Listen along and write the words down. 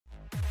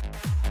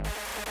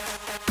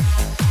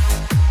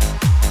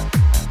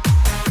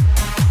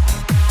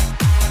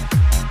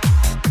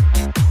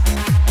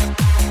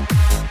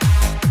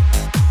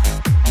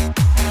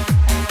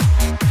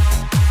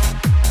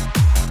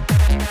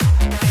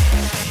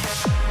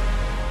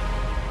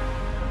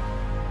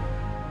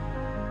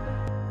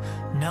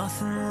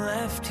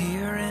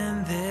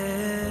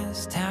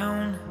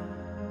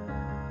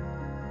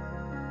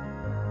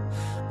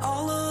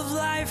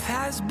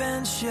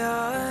been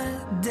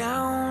shut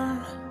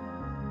down.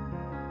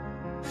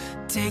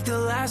 Take the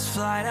last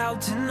flight out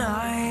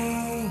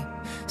tonight.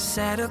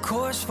 Set a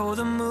course for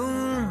the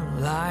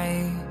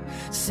moonlight.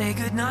 Say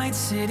goodnight,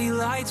 city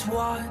lights.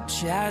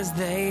 Watch as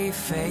they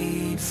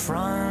fade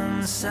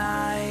from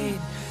sight.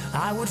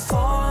 I would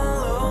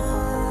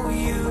follow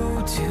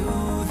you to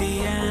the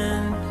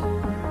end.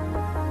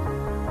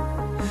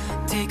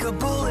 Take a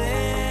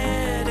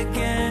bullet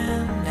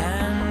again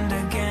and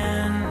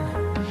again.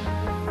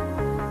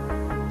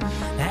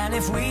 And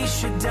if we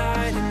should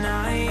die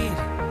tonight,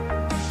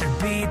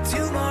 there'd be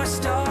 2 more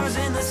stars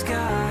in the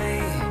sky.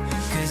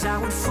 'Cause I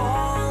would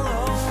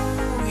follow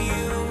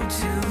you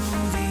to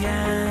the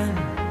end,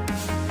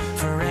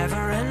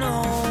 forever and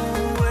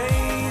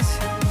always.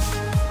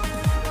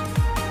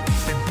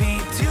 There'd be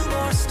 2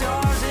 more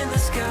stars in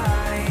the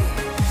sky.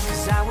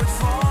 'Cause I would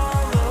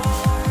follow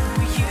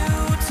you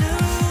to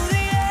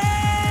the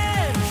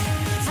end,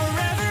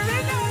 forever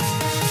and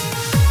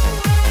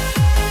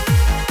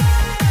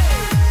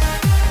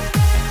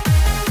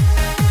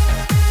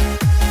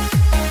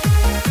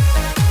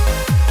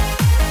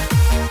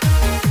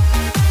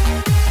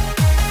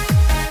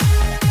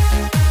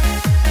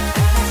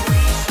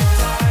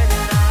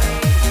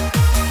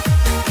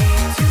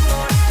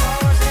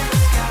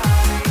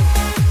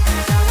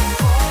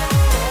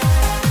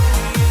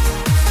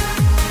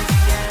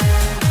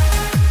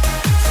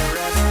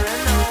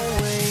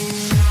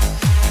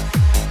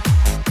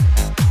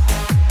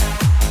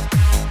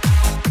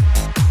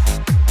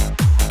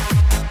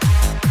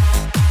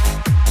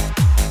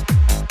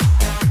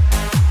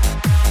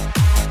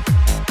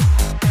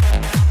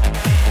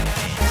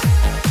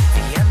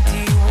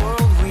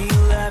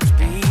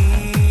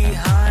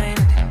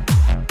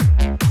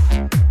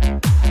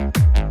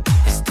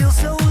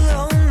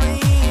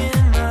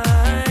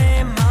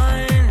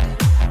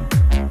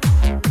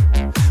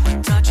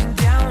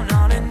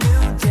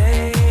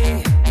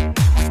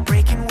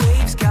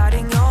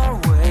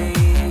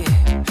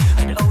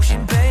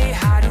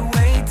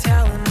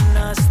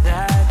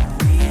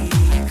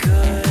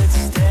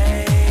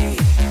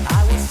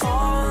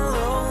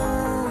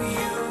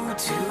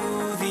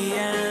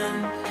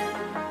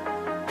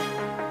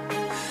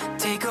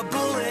take a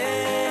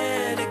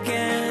bullet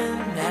again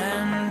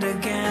and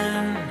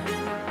again.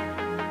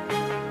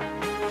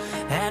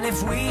 And if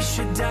we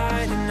should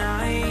die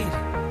tonight,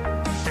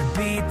 there'd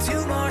be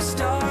 2 more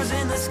stars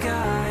in the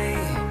sky.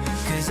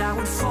 'Cause I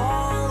would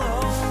follow